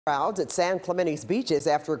Crowds at San Clemente's beaches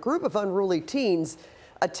after a group of unruly teens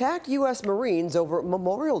attacked U.S. Marines over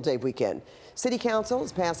Memorial Day weekend. City Council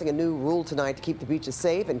is passing a new rule tonight to keep the beaches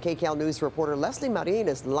safe, and KCAL News reporter Leslie Marin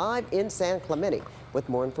is live in San Clemente with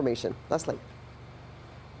more information. Leslie.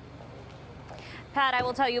 Pat, I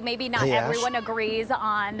will tell you, maybe not everyone agrees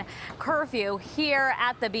on curfew here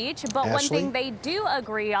at the beach, but one thing they do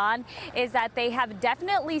agree on is that they have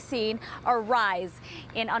definitely seen a rise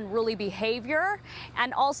in unruly behavior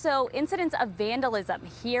and also incidents of vandalism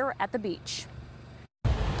here at the beach.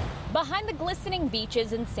 Behind the glistening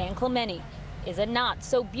beaches in San Clemente is a not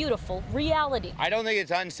so beautiful reality. I don't think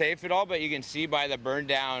it's unsafe at all, but you can see by the burned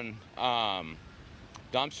down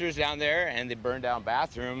dumpsters down there and the burned down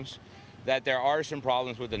bathrooms that there are some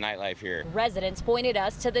problems with the nightlife here. Residents pointed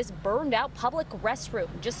us to this burned out public restroom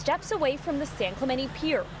just steps away from the San Clemente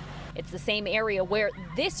Pier. It's the same area where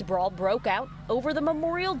this brawl broke out over the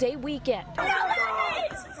Memorial Day weekend.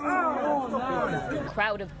 A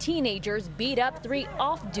crowd of teenagers beat up 3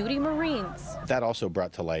 off-duty Marines. That also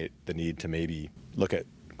brought to light the need to maybe look at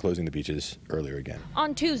closing the beaches earlier again.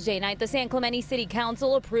 On Tuesday night, the San Clemente City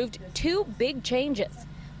Council approved 2 big changes.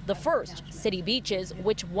 The first, city beaches,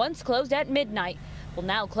 which once closed at midnight, will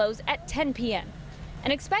now close at 10 p.m.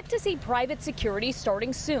 And expect to see private security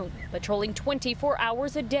starting soon, patrolling 24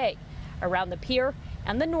 hours a day around the pier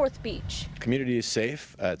and the North Beach. Community is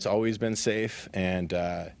safe. It's always been safe, and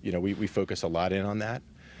we focus a lot in on that.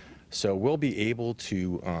 So we'll be able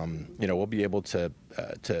to,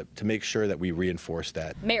 to make sure that we reinforce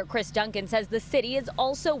that. Mayor Chris Duncan says the city is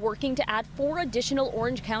also working to add 4 additional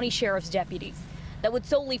Orange County Sheriff's deputies that would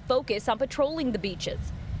solely focus on patrolling the beaches.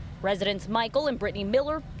 Residents Michael and Brittany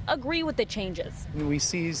Miller agree with the changes. We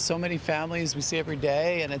see so many families we see every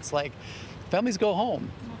day, and it's like families go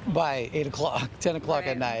home by 8 o'clock, 10 o'clock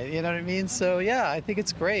at night. You know what I mean? So yeah, I think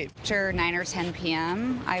it's great. After 9 or 10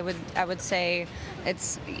 p.m., I would say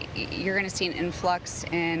you're going to see an influx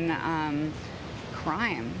in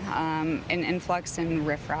crime, an influx in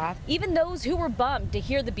riffraff. Even those who were bummed to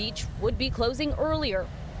hear the beach would be closing earlier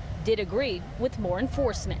did agree with more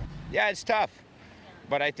enforcement. Yeah, it's tough,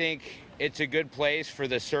 but I think it's a good place for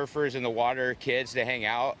the surfers and the water kids to hang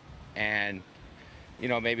out and,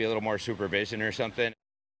 maybe a little more supervision or something.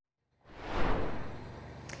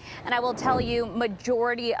 And I will tell you,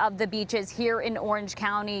 majority of the beaches here in Orange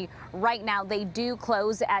County right now, they do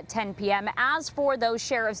close at 10 p.m. As for those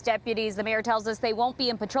sheriff's deputies, the mayor tells us they won't be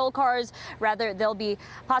in patrol cars. Rather, they'll be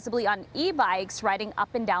possibly on e-bikes riding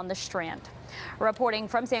up and down the Strand. Reporting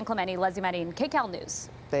from San Clemente, Leslie Marin, KCAL News.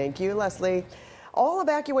 Thank you, Leslie. All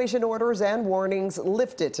evacuation orders and warnings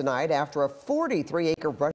lifted tonight after a 43-acre